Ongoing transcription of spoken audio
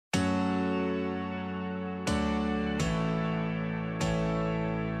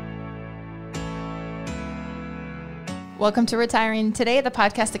Welcome to Retiring Today, the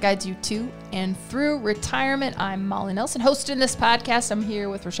podcast that guides you to and through retirement. I'm Molly Nelson, hosting this podcast. I'm here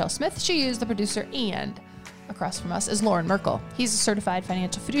with Rochelle Smith. She is the producer, and across from us is Lauren Merkel. He's a certified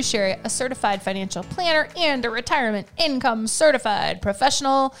financial fiduciary, a certified financial planner, and a retirement income certified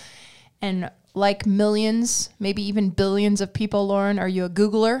professional. And like millions, maybe even billions of people, Lauren, are you a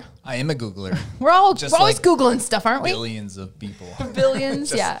Googler? I am a Googler. We're always Googling stuff, aren't we? Billions of people.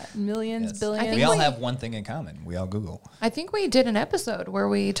 Billions, yeah. Millions, Yes. billions. We all have one thing in common. We all Google. I think we did an episode where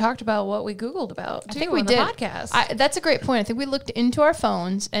we talked about what we Googled about. I think we did. Podcast. That's a great point. I think we looked into our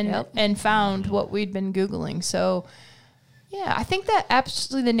phones and found what we'd been Googling. So, yeah, I think that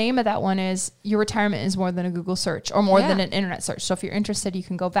absolutely the name of that one is Your Retirement is More Than a Google Search or More Than an Internet Search. So if you're interested, you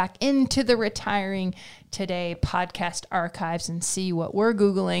can go back into the Retiring Today podcast archives and see what we're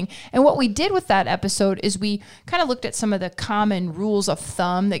Googling. And what we did with that episode is we kind of looked at some of the common rules of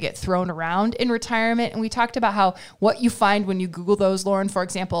thumb that get thrown around in retirement. And we talked about how what you find when you Google those, Lauren, for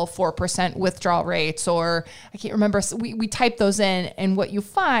example, 4% withdrawal rates, or I can't remember. So we type those in, and what you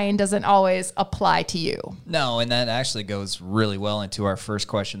find doesn't always apply to you. No, and that actually goes really well into our first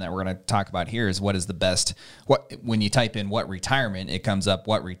question that we're going to talk about here is what is the best, when you type in what retirement, it comes up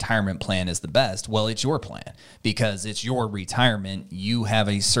what retirement plan is the best. Well, it's your plan because it's your retirement. You have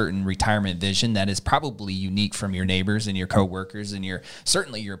a certain retirement vision that is probably unique from your neighbors and your coworkers and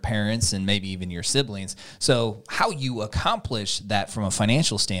certainly your parents and maybe even your siblings. So how you accomplish that from a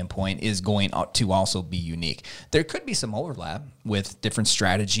financial standpoint is going to also be unique. There could be some overlap with different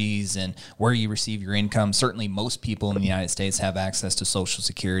strategies and where you receive your income. Certainly most people in the United States have access to Social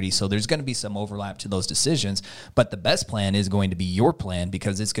Security, so there's going to be some overlap to those decisions, but the best plan is going to be your plan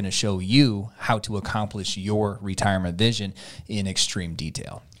because it's going to show you how to accomplish your retirement vision in extreme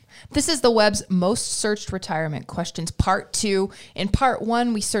detail. This is the web's most searched retirement questions, part 2. In part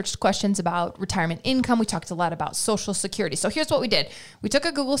 1, we searched questions about retirement income. We talked a lot about Social Security. So here's what we did. We took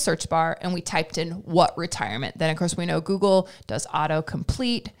a Google search bar and we typed in what retirement. Then, of course, we know Google does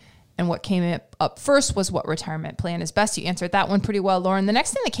autocomplete. And what came up first was what retirement plan is best. You answered that one pretty well, Lauren. The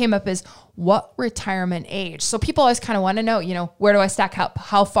next thing that came up is what retirement age. So people always kind of want to know, where do I stack up?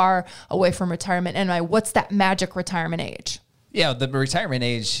 How far away from retirement am I? What's that magic retirement age? Yeah, the retirement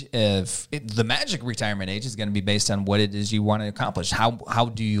age, the magic retirement age is going to be based on what it is you want to accomplish.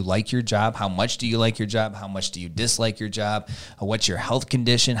 How do you like your job? How much do you like your job? How much do you dislike your job? What's your health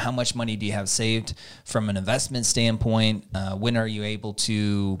condition? How much money do you have saved from an investment standpoint? When are you able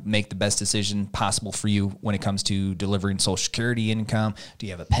to make the best decision possible for you when it comes to delivering Social Security income? Do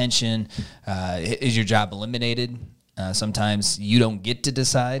you have a pension? Is your job eliminated? Sometimes you don't get to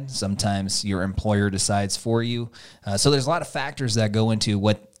decide. Sometimes your employer decides for you. So there's a lot of factors that go into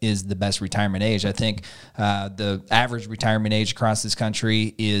what is the best retirement age. I think the average retirement age across this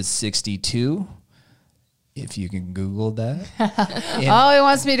country is 62. If you can Google that. He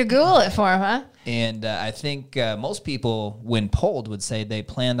wants me to Google it for him, huh? And I think most people, when polled, would say they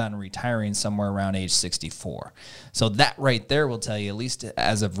planned on retiring somewhere around age 64. So that right there will tell you, at least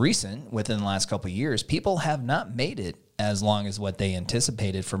as of recent, within the last couple of years, people have not made it as long as what they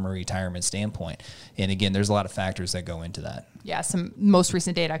anticipated from a retirement standpoint. And again, there's a lot of factors that go into that. Yeah, some most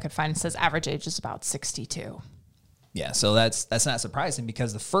recent data I could find says average age is about 62. Yeah, so that's not surprising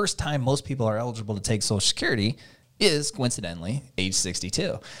because the first time most people are eligible to take Social Security is coincidentally age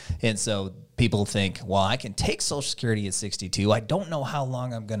 62. And so people think, well, I can take Social Security at 62. I don't know how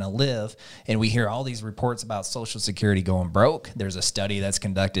long I'm going to live. And we hear all these reports about Social Security going broke. There's a study that's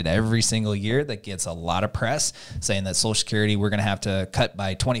conducted every single year that gets a lot of press saying that Social Security, we're going to have to cut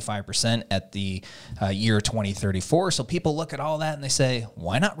by 25% at the year 2034. So people look at all that and they say,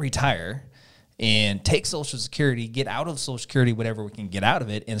 why not retire and take Social Security, get out of Social Security, whatever we can get out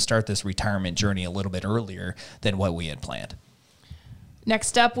of it, and start this retirement journey a little bit earlier than what we had planned.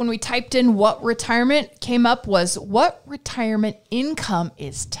 Next up, when we typed in what retirement, came up was what retirement income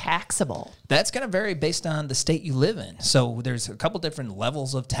is taxable. That's going to vary based on the state you live in. So there's a couple different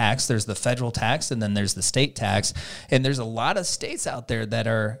levels of tax. There's the federal tax and then there's the state tax. And there's a lot of states out there that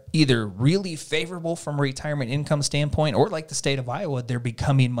are either really favorable from a retirement income standpoint or like the state of Iowa, they're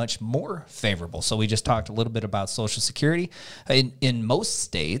becoming much more favorable. So we just talked a little bit about Social Security. In most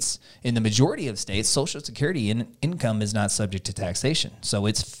states, in the majority of states, Social Security income is not subject to taxation. So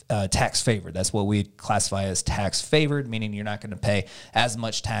it's tax favored. That's what we classify as tax favored, meaning you're not going to pay as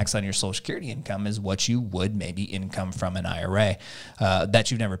much tax on your Social Security income as what you would maybe income from an IRA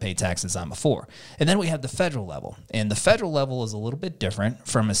that you've never paid taxes on before. And then we have the federal level. And the federal level is a little bit different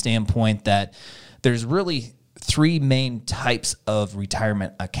from a standpoint that there's really three main types of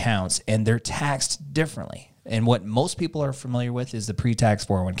retirement accounts, and they're taxed differently. And what most people are familiar with is the pre-tax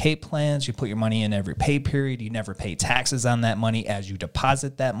 401k plans. You put your money in every pay period. You never pay taxes on that money as you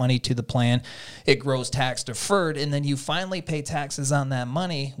deposit that money to the plan. It grows tax deferred, and then you finally pay taxes on that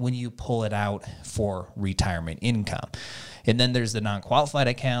money when you pull it out for retirement income. And then there's the non-qualified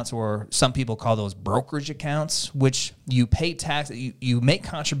accounts, or some people call those brokerage accounts, which you pay tax, you make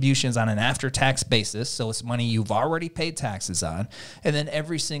contributions on an after-tax basis. So it's money you've already paid taxes on. And then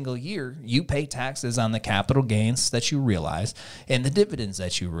every single year you pay taxes on the capital gains that you realize and the dividends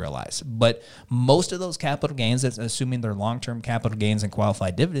that you realize. But most of those capital gains, assuming they're long-term capital gains and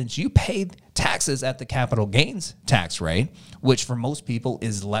qualified dividends, you paid taxes at the capital gains tax rate, which for most people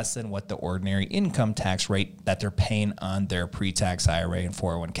is less than what the ordinary income tax rate that they're paying on their pre-tax IRA and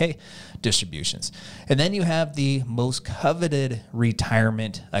 401k distributions. And then you have the most coveted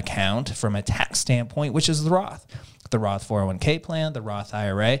retirement account from a tax standpoint, which is the Roth 401k plan, the Roth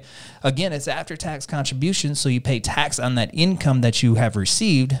IRA. Again, it's after-tax contributions, so you pay tax on that income that you have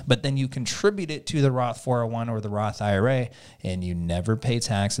received, but then you contribute it to the Roth 401 or the Roth IRA, and you never pay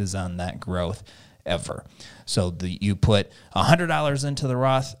taxes on that growth ever. So you put $100 into the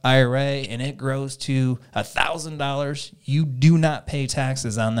Roth IRA and it grows to $1,000. You do not pay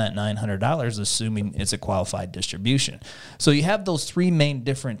taxes on that $900, assuming it's a qualified distribution. So you have those three main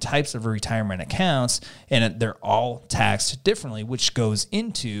different types of retirement accounts, and they're all taxed differently, which goes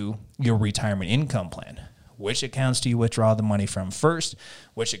into your retirement income plan. Which accounts do you withdraw the money from first?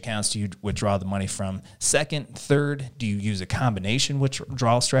 Which accounts do you withdraw the money from second, third? Do you use a combination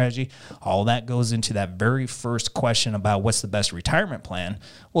withdrawal strategy? All that goes into that very first question about what's the best retirement plan.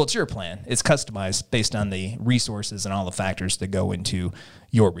 Well, it's your plan. It's customized based on the resources and all the factors that go into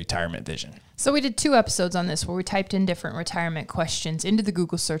your retirement vision. So we did 2 episodes on this where we typed in different retirement questions into the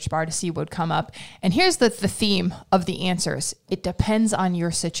Google search bar to see what would come up. And here's the theme of the answers. It depends on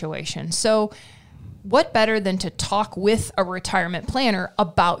your situation. So what better than to talk with a retirement planner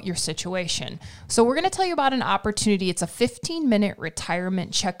about your situation? So we're going to tell you about an opportunity. It's a 15-minute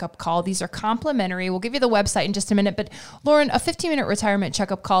retirement checkup call. These are complimentary. We'll give you the website in just a minute. But Lauren, a 15-minute retirement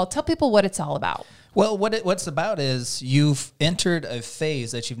checkup call, tell people what it's all about. Well, what's about is you've entered a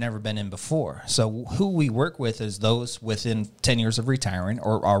phase that you've never been in before. So who we work with is those within 10 years of retiring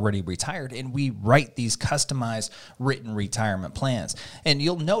or already retired, and we write these customized written retirement plans. And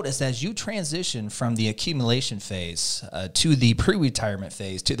you'll notice as you transition from the accumulation phase to the pre-retirement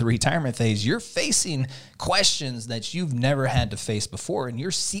phase to the retirement phase, you're facing questions that you've never had to face before, and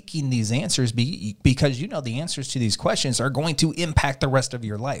you're seeking these answers because you know the answers to these questions are going to impact the rest of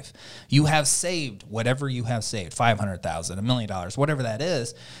your life. You have saved whatever you have saved, $500,000, $1 million, whatever that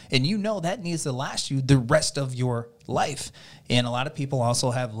is, and you know that needs to last you the rest of your life. And a lot of people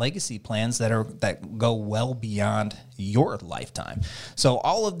also have legacy plans that go well beyond your lifetime. So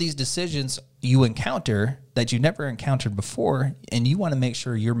all of these decisions you encounter that you never encountered before, and you want to make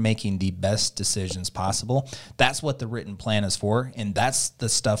sure you're making the best decisions possible. That's what the written plan is for, and that's the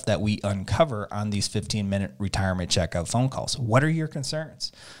stuff that we uncover on these 15-minute retirement checkup phone calls. What are your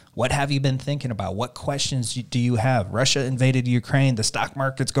concerns? What have you been thinking about? What questions do you have? Russia invaded Ukraine. The stock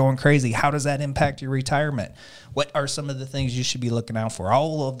market's going crazy. How does that impact your retirement? What are some of the things you should be looking out for?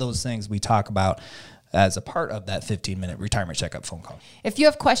 All of those things we talk about as a part of that 15-minute retirement checkup phone call. If you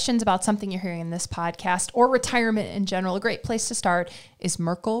have questions about something you're hearing in this podcast or retirement in general, a great place to start is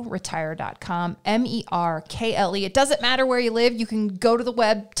merkelretire.com, MERKLE. It doesn't matter where you live. You can go to the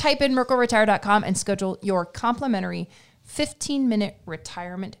web, type in merkelretire.com, and schedule your complimentary 15-minute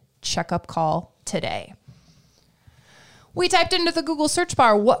retirement checkup call today. We typed into the Google search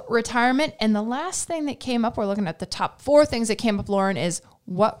bar, what retirement? And the last thing that came up, we're looking at the top 4 things that came up, Lauren, is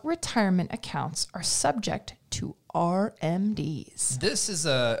what retirement accounts are subject to RMDs? This is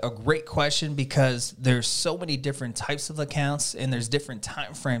a great question because there's so many different types of accounts and there's different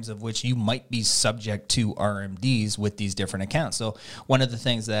time frames of which you might be subject to RMDs with these different accounts. So one of the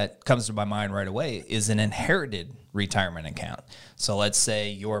things that comes to my mind right away is an inherited retirement account. So let's say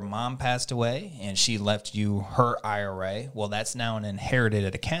your mom passed away and she left you her IRA. Well, that's now an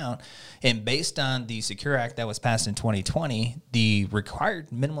inherited account. And based on the Secure Act that was passed in 2020, the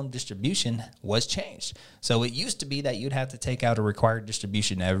required minimum distribution was changed. So it used to be that you'd have to take out a required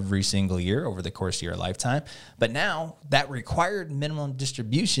distribution every single year over the course of your lifetime. But now that required minimum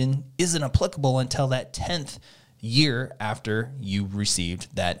distribution isn't applicable until that 10th year after you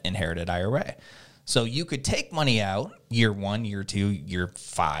received that inherited IRA. So you could take money out year 1, year 2, year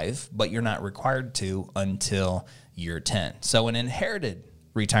 5, but you're not required to until year 10. So an inherited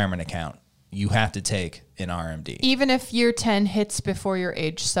retirement account you have to take an RMD. Even if year 10 hits before your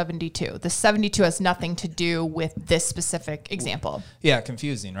age 72. The 72 has nothing to do with this specific example. Yeah,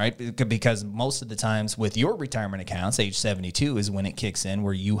 confusing, right? Because most of the times with your retirement accounts, age 72 is when it kicks in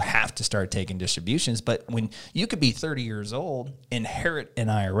where you have to start taking distributions. But when you could be 30 years old, inherit an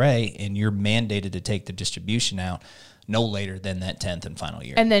IRA, and you're mandated to take the distribution out no later than that 10th and final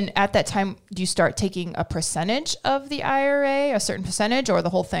year. And then at that time, do you start taking a percentage of the IRA, a certain percentage, or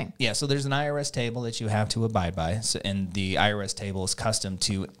the whole thing? Yeah, so there's an IRS table that you have to abide by, and the IRS table is custom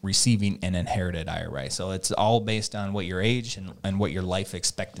to receiving an inherited IRA. So it's all based on what your age and what your life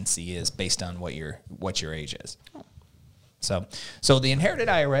expectancy is based on what your age is. So the inherited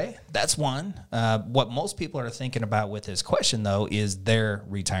IRA, that's one. What most people are thinking about with this question, though, is their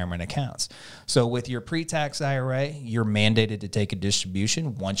retirement accounts. So with your pre-tax IRA, you're mandated to take a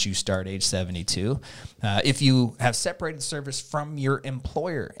distribution once you start age 72. If you have separated service from your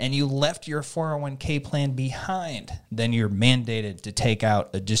employer and you left your 401k plan behind, then you're mandated to take out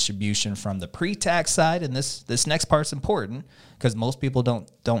a distribution from the pre-tax side. And this next part's important because most people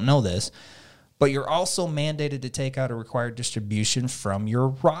don't know this. But you're also mandated to take out a required distribution from your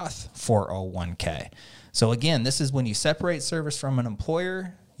Roth 401k. So again, this is when you separate service from an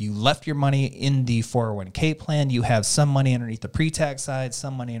employer, you left your money in the 401k plan, you have some money underneath the pre-tax side,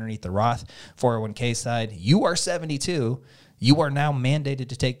 some money underneath the Roth 401k side. You are 72. You are now mandated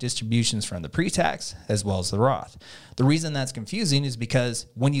to take distributions from the pre-tax as well as the Roth. The reason that's confusing is because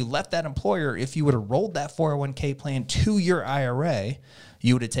when you left that employer, if you would have rolled that 401k plan to your IRA,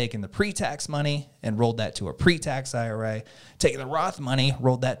 you would have taken the pre-tax money and rolled that to a pre-tax IRA, taken the Roth money,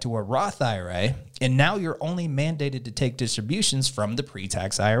 rolled that to a Roth IRA, and now you're only mandated to take distributions from the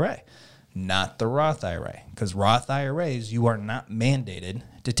pre-tax IRA, not the Roth IRA. Because Roth IRAs, you are not mandated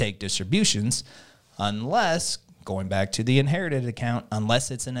to take distributions unless, going back to the inherited account, unless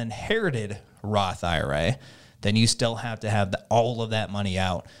it's an inherited Roth IRA, then you still have to have all of that money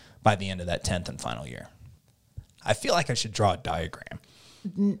out by the end of that 10th and final year. I feel like I should draw a diagram.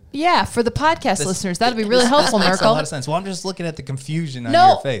 Yeah, for the podcast listeners, that'd be really helpful, This makes a Merkel. lot of sense. Well, I'm just looking at the confusion on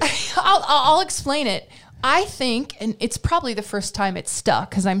your face. I'll explain it. I think, and it's probably the first time it's stuck,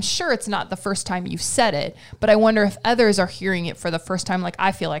 because I'm sure it's not the first time you've said it, but I wonder if others are hearing it for the first time like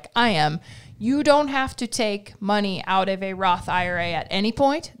I feel like I am. You don't have to take money out of a Roth IRA at any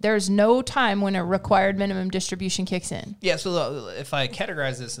point. There's no time when a required minimum distribution kicks in. Yeah, so if I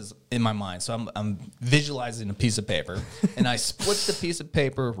categorize this as in my mind, so I'm visualizing a piece of paper, and I split the piece of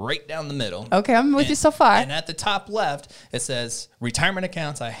paper right down the middle. Okay, I'm with you so far. And at the top left, it says retirement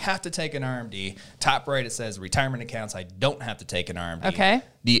accounts, I have to take an RMD. Top right, it says retirement accounts, I don't have to take an RMD. Okay.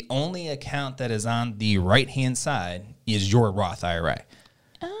 The only account that is on the right-hand side is your Roth IRA.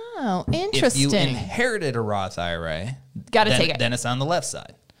 Oh, interesting. If you inherited a Roth IRA, take it. Then it's on the left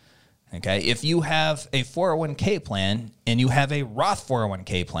side. Okay. If you have a 401k plan and you have a Roth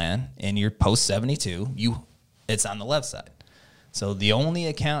 401k plan and you're post 72, it's on the left side. So the only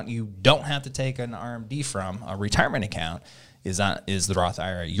account you don't have to take an RMD from, a retirement account, is the Roth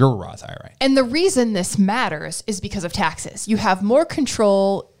IRA, your Roth IRA. And the reason this matters is because of taxes. You have more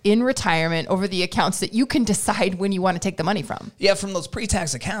control in retirement over the accounts that you can decide when you want to take the money from. Yeah, from those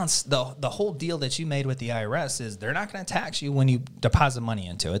pre-tax accounts, the whole deal that you made with the IRS is they're not going to tax you when you deposit money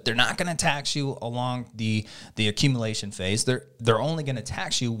into it. They're not going to tax you along the accumulation phase. They're only going to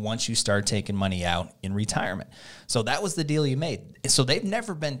tax you once you start taking money out in retirement. So that was the deal you made. So they've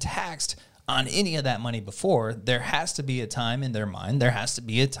never been taxed on any of that money before. There has to be a time in their mind, there has to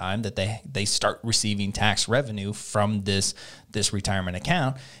be a time that they start receiving tax revenue from this retirement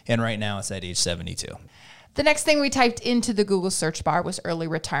account. And right now it's at age 72. The next thing we typed into the Google search bar was early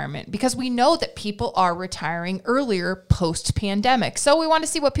retirement, because we know that people are retiring earlier post-pandemic. So we want to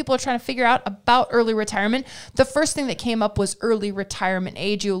see what people are trying to figure out about early retirement. The first thing that came up was early retirement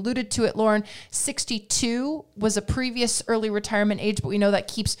age. You alluded to it, Lauren. 62 was a previous early retirement age, but we know that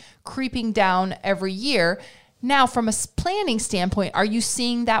keeps creeping down every year. Now, from a planning standpoint, are you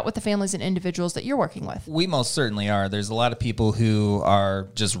seeing that with the families and individuals that you're working with? We most certainly are. There's a lot of people who are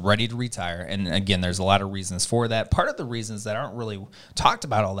just ready to retire. And again, there's a lot of reasons for that. Part of the reasons that aren't really talked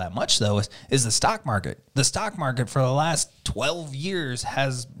about all that much, though, is the stock market. The stock market for the last 12 years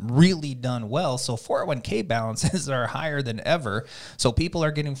has really done well. So 401k balances are higher than ever. So people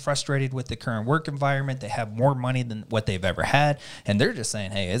are getting frustrated with the current work environment. They have more money than what they've ever had. And they're just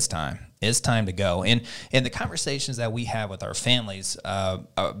saying, hey, it's time. It's time to go. And the conversations that we have with our families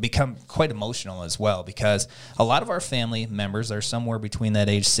become quite emotional as well, because a lot of our family members are somewhere between that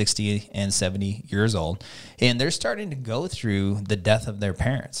age 60 and 70 years old, and they're starting to go through the death of their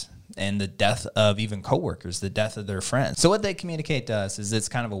parents. and the death of even coworkers, the death of their friends. So what they communicate to us is it's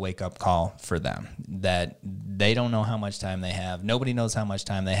kind of a wake-up call for them, that they don't know how much time they have. Nobody knows how much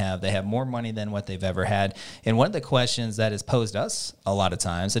time they have. They have more money than what they've ever had. And one of the questions that is posed us a lot of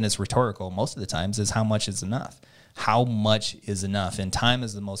times, and it's rhetorical most of the times, is how much is enough? How much is enough? And time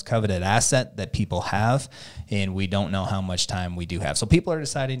is the most coveted asset that people have, and we don't know how much time we do have. So people are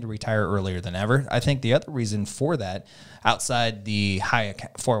deciding to retire earlier than ever. I think the other reason for that, outside the high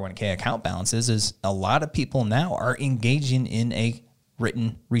 401k account balances, is a lot of people now are engaging in a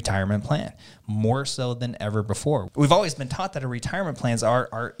written retirement plan, more so than ever before. We've always been taught that our retirement plans are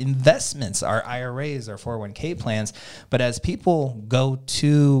our investments, our IRAs, our 401k plans. But as people go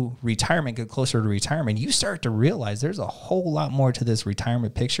to retirement, get closer to retirement, you start to realize there's a whole lot more to this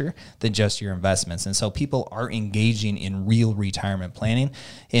retirement picture than just your investments. And so people are engaging in real retirement planning,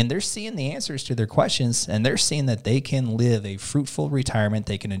 and they're seeing the answers to their questions, and they're seeing that they can live a fruitful retirement.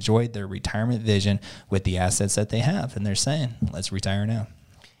 They can enjoy their retirement vision with the assets that they have. And they're saying, let's retire now.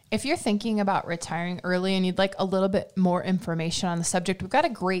 If you're thinking about retiring early and you'd like a little bit more information on the subject, we've got a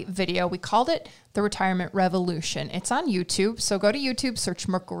great video. We called it The Retirement Revolution. It's on YouTube. So go to YouTube, search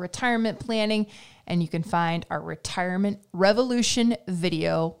Merkle Retirement Planning, and you can find our Retirement Revolution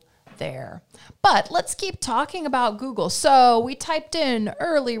video there. But let's keep talking about Google. So we typed in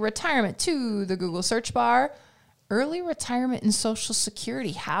early retirement to the Google search bar. Early retirement and Social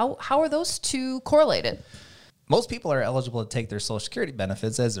Security. How are those two correlated? Most people are eligible to take their Social Security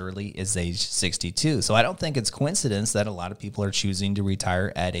benefits as early as age 62. So I don't think it's coincidence that a lot of people are choosing to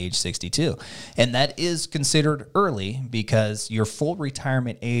retire at age 62. And that is considered early because your full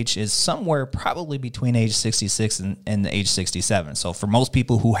retirement age is somewhere probably between age 66 and age 67. So for most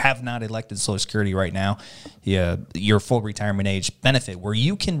people who have not elected Social Security right now, your full retirement age benefit, where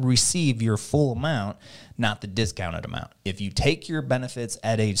you can receive your full amount, not the discounted amount. If you take your benefits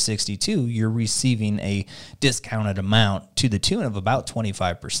at age 62, you're receiving a discounted amount to the tune of about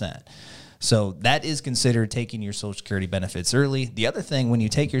 25%. So that is considered taking your Social Security benefits early. The other thing, when you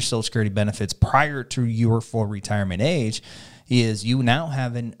take your Social Security benefits prior to your full retirement age, is you now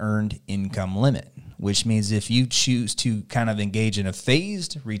have an earned income limit, which means if you choose to kind of engage in a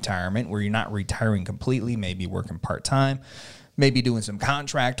phased retirement where you're not retiring completely, maybe working part-time, maybe doing some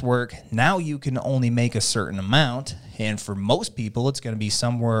contract work, now you can only make a certain amount. And for most people, it's going to be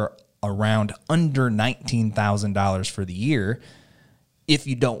somewhere around under $19,000 for the year if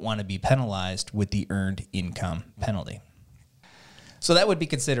you don't want to be penalized with the earned income penalty. So that would be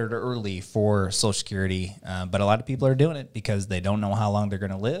considered early for Social Security, but a lot of people are doing it because they don't know how long they're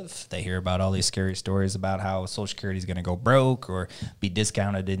going to live. They hear about all these scary stories about how Social Security is going to go broke or be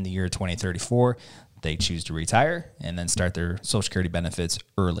discounted in the year 2034. They choose to retire and then start their Social Security benefits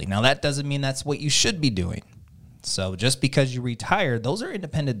early. Now, that doesn't mean that's what you should be doing. So just because you retire, those are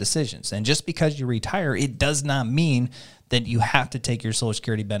independent decisions. And just because you retire, it does not mean that you have to take your Social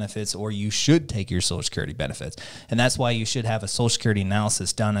Security benefits or you should take your Social Security benefits. And that's why you should have a Social Security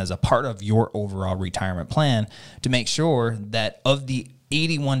analysis done as a part of your overall retirement plan to make sure that of the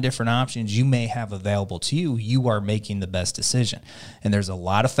 81 different options you may have available to you, you are making the best decision. And there's a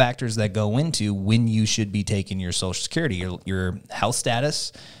lot of factors that go into when you should be taking your Social Security. Your health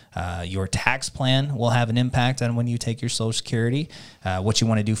status, your tax plan will have an impact on when you take your Social Security. What you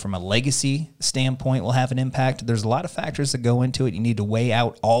want to do from a legacy standpoint will have an impact. There's a lot of factors that go into it. You need to weigh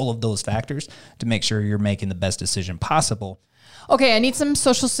out all of those factors to make sure you're making the best decision possible. Okay, I need some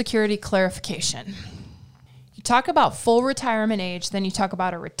Social Security clarification. You talk about full retirement age, then you talk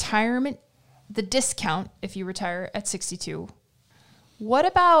about a retirement, the discount if you retire at 62. What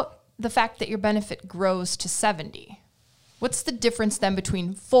about the fact that your benefit grows to 70? What's the difference then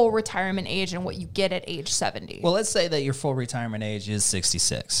between full retirement age and what you get at age 70? Well, let's say that your full retirement age is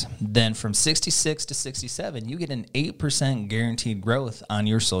 66. Then from 66 to 67, you get an 8% guaranteed growth on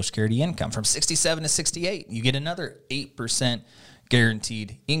your Social Security income. From 67 to 68, you get another 8%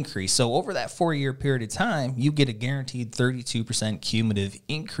 guaranteed increase. So over that 4-year period of time, you get a guaranteed 32% cumulative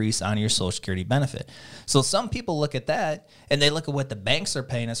increase on your Social Security benefit. So some people look at that and they look at what the banks are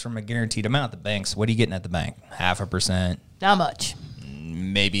paying us from a guaranteed amount. The banks, what are you getting at the bank? 0.5%? Not much.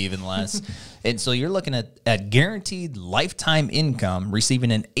 Maybe even less. And so you're looking at guaranteed lifetime income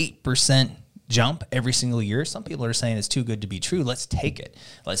receiving an 8% jump every single year. Some people are saying it's too good to be true. Let's take it.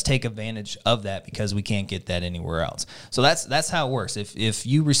 Let's take advantage of that because we can't get that anywhere else. So that's how it works. If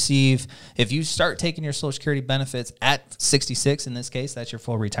you start taking your Social Security benefits at 66, in this case, that's your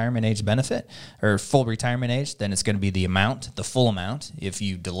full retirement age benefit or full retirement age, then it's going to be the full amount. If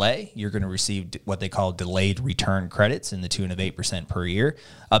you delay, you're going to receive what they call delayed return credits in the tune of 8% per year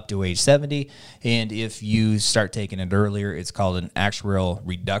up to age 70. And if you start taking it earlier, it's called an actuarial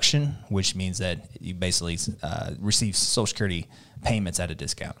reduction, which means that you basically receive Social Security payments at a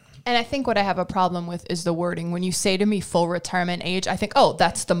discount. And I think what I have a problem with is the wording. When you say to me full retirement age, I think, oh,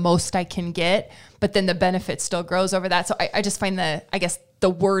 that's the most I can get, but then the benefit still grows over that. So I just find the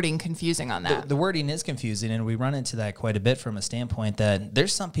wording confusing on that. The wording is confusing, and we run into that quite a bit from a standpoint that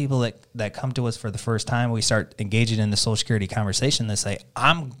there's some people that come to us for the first time. We start engaging in the Social Security conversation. They say,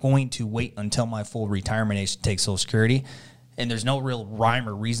 I'm going to wait until my full retirement age to take Social Security. And there's no real rhyme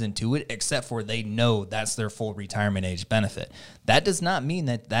or reason to it except for they know that's their full retirement age benefit. That does not mean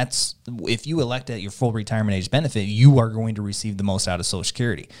that's if you elect at your full retirement age benefit, you are going to receive the most out of Social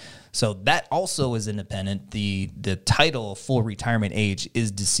Security. So that also is independent. The title full retirement age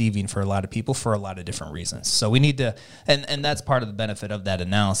is deceiving for a lot of people for a lot of different reasons. So we need to, and that's part of the benefit of that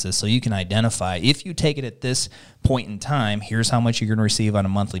analysis. So you can identify if you take it at this point in time, here's how much you're going to receive on a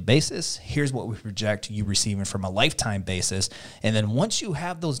monthly basis. Here's what we project you receiving from a lifetime basis. And then once you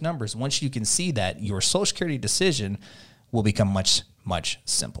have those numbers, once you can see that, your Social Security decision will become much, much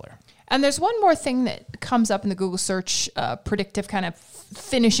simpler. And there's one more thing that comes up in the Google search, predictive kind of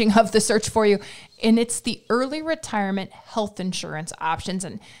finishing of the search for you, and it's the early retirement health insurance options.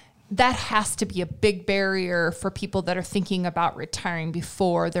 And that has to be a big barrier for people that are thinking about retiring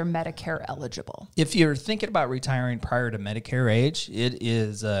before they're Medicare eligible. If you're thinking about retiring prior to Medicare age, it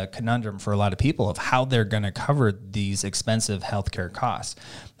is a conundrum for a lot of people of how they're going to cover these expensive healthcare costs,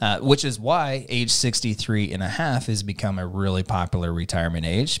 which is why age 63 and a half has become a really popular retirement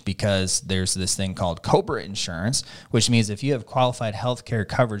age, because there's this thing called COBRA insurance, which means if you have qualified healthcare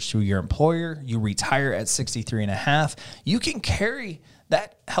coverage through your employer, you retire at 63 and a half, you can carry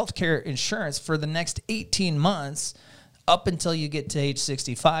that healthcare insurance for the next 18 months up until you get to age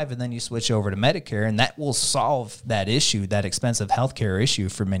 65, and then you switch over to Medicare, and that will solve that issue, that expensive healthcare issue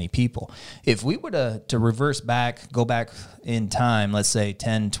for many people. If we were to reverse back, go back in time, let's say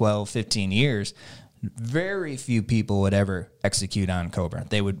 10, 12, 15 years, very few people would ever execute on COBRA.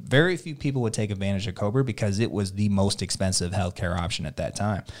 Very few people would take advantage of COBRA because it was the most expensive healthcare option at that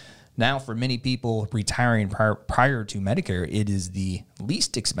time. Now, for many people retiring prior to Medicare, it is the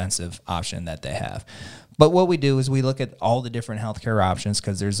least expensive option that they have. But what we do is we look at all the different healthcare options,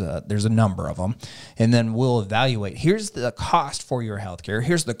 because there's a number of them, and then we'll evaluate, here's the cost for your healthcare,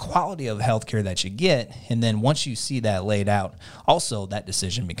 here's the quality of healthcare that you get, and then once you see that laid out, also that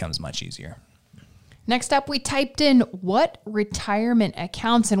decision becomes much easier. Next up, we typed in what retirement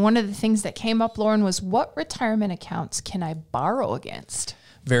accounts, and one of the things that came up, Lauren, was what retirement accounts can I borrow against?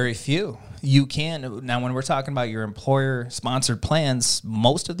 Very few. You can. Now, when we're talking about your employer-sponsored plans,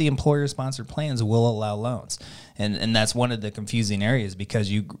 most of the employer-sponsored plans will allow loans. And that's one of the confusing areas,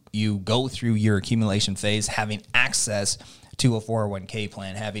 because you go through your accumulation phase having access to a 401k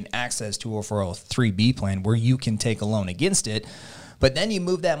plan, having access to a 403b plan where you can take a loan against it. But then you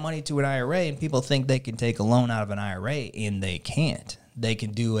move that money to an IRA, and people think they can take a loan out of an IRA, and they can't. They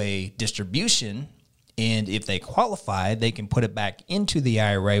can do a distribution, and if they qualify, they can put it back into the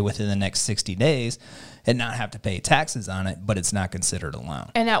IRA within the next 60 days and not have to pay taxes on it, but it's not considered a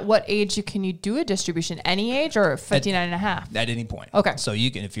loan. And at what age can you do a distribution? Any age, or 59 and a half? At any point. Okay. So you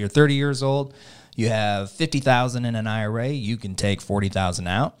can, if you're 30 years old, you have $50,000 in an IRA, you can take $40,000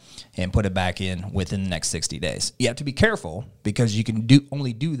 out and put it back in within the next 60 days. You have to be careful, because you can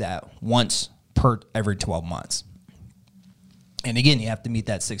only do that once per every 12 months. And again, you have to meet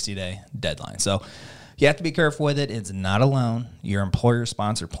that 60-day deadline. So you have to be careful with it. It's not a loan. Your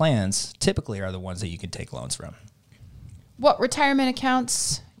employer-sponsored plans typically are the ones that you can take loans from. What retirement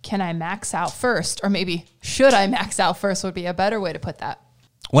accounts can I max out first? Or maybe should I max out first would be a better way to put that.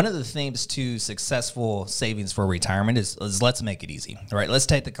 One of the themes to successful savings for retirement is let's make it easy, right? Let's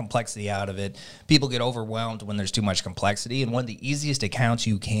take the complexity out of it. People get overwhelmed when there's too much complexity, and one of the easiest accounts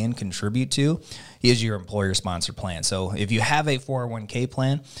you can contribute to is your employer-sponsored plan. So if you have a 401k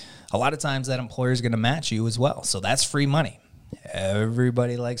plan, a lot of times that employer is going to match you as well. So that's free money.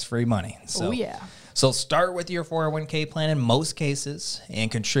 Everybody likes free money. So, oh, yeah. So start with your 401k plan in most cases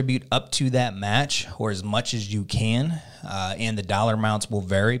and contribute up to that match, or as much as you can. And the dollar amounts will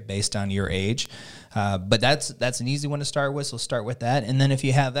vary based on your age. But that's an easy one to start with, so start with that. And then if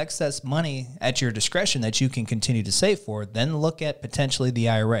you have excess money at your discretion that you can continue to save for, then look at potentially the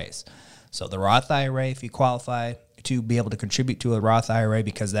IRAs. So the Roth IRA, if you qualify to be able to contribute to a Roth IRA,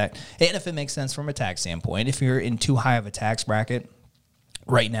 because that, and if it makes sense from a tax standpoint, if you're in too high of a tax bracket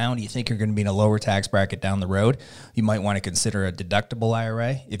right now and you think you're going to be in a lower tax bracket down the road, you might want to consider a deductible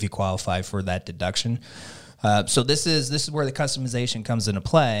IRA if you qualify for that deduction. So this is where the customization comes into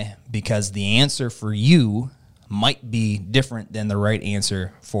play, because the answer for you might be different than the right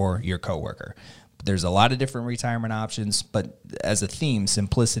answer for your coworker. There's a lot of different retirement options, but as a theme,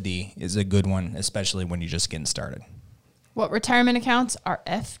 simplicity is a good one, especially when you're just getting started. What retirement accounts are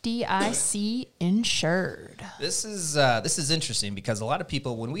FDIC insured? This is interesting, because a lot of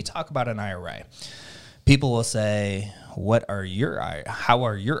people, when we talk about an IRA, people will say, how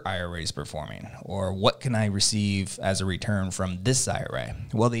are your IRAs performing? Or what can I receive as a return from this IRA?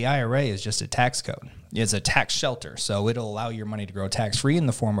 Well, the IRA is just a tax code. It's a tax shelter. So it'll allow your money to grow tax-free in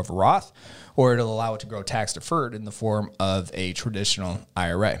the form of a Roth, or it'll allow it to grow tax-deferred in the form of a traditional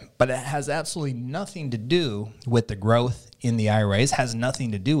IRA. But it has absolutely nothing to do with the growth in the IRAs, has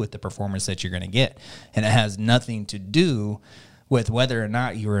nothing to do with the performance that you're going to get. And it has nothing to do with whether or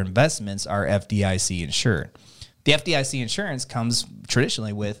not your investments are FDIC insured. The FDIC insurance comes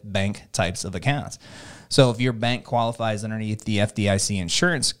traditionally with bank types of accounts. So if your bank qualifies underneath the FDIC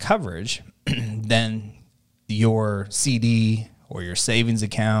insurance coverage, then your CD or your savings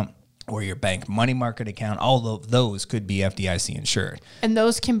account or your bank money market account, all of those could be FDIC insured. And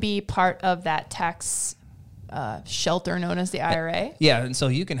those can be part of that tax shelter known as the IRA? Yeah, and so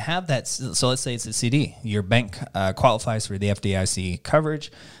you can have that. So let's say it's a CD. Your bank qualifies for the FDIC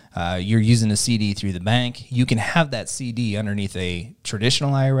coverage. You're using a CD through the bank. You can have that CD underneath a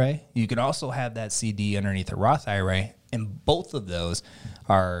traditional IRA. You can also have that CD underneath a Roth IRA, and both of those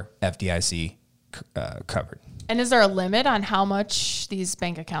are FDIC covered. And is there a limit on how much these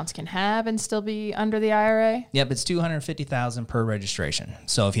bank accounts can have and still be under the IRA? Yep, it's $250,000 per registration.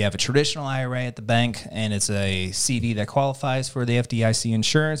 So if you have a traditional IRA at the bank and it's a CD that qualifies for the FDIC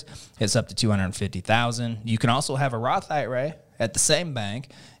insurance, it's up to $250,000. You can also have a Roth IRA at the same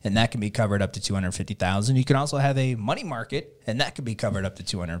bank, and that can be covered up to $250,000. You can also have a money market, and that can be covered up to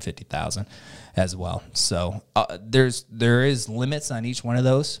 $250,000 as well. So there is limits on each one of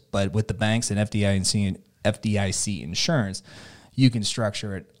those, but with the banks and FDIC insurance, you can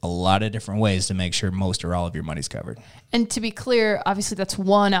structure it a lot of different ways to make sure most or all of your money's covered. And to be clear, obviously that's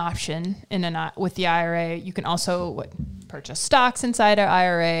one option with the IRA. You can also purchase stocks inside an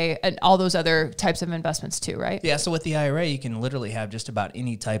IRA and all those other types of investments too, right? Yeah, so with the IRA, you can literally have just about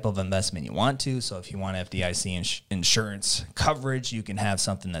any type of investment you want to. So if you want FDIC insurance coverage, you can have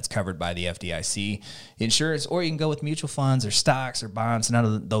something that's covered by the FDIC insurance, or you can go with mutual funds or stocks or bonds. None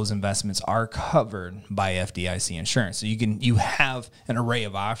of those investments are covered by FDIC insurance. So you have an array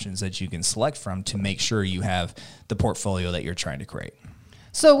of options that you can select from to make sure you have the portfolio that you're trying to create.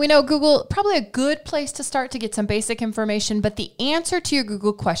 So we know Google, probably a good place to start to get some basic information, but the answer to your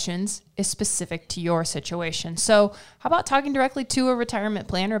Google questions is specific to your situation. So how about talking directly to a retirement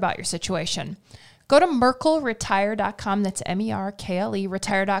planner about your situation? Go to merkleretire.com. That's MERKLE,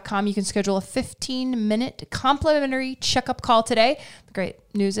 retire.com. You can schedule a 15-minute complimentary checkup call today. The great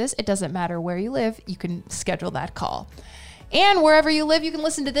news is it doesn't matter where you live. You can schedule that call. And wherever you live, you can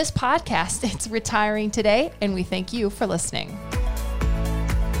listen to this podcast. It's Retiring Today, and we thank you for listening.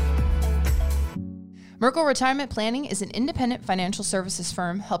 Merkle Retirement Planning is an independent financial services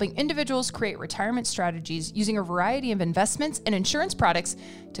firm helping individuals create retirement strategies using a variety of investments and insurance products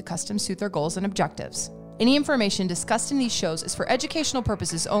to custom suit their goals and objectives. Any information discussed in these shows is for educational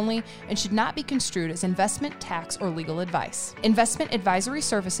purposes only and should not be construed as investment, tax, or legal advice. Investment advisory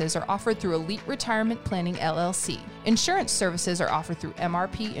services are offered through Elite Retirement Planning, LLC. Insurance services are offered through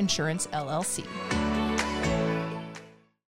MRP Insurance, LLC.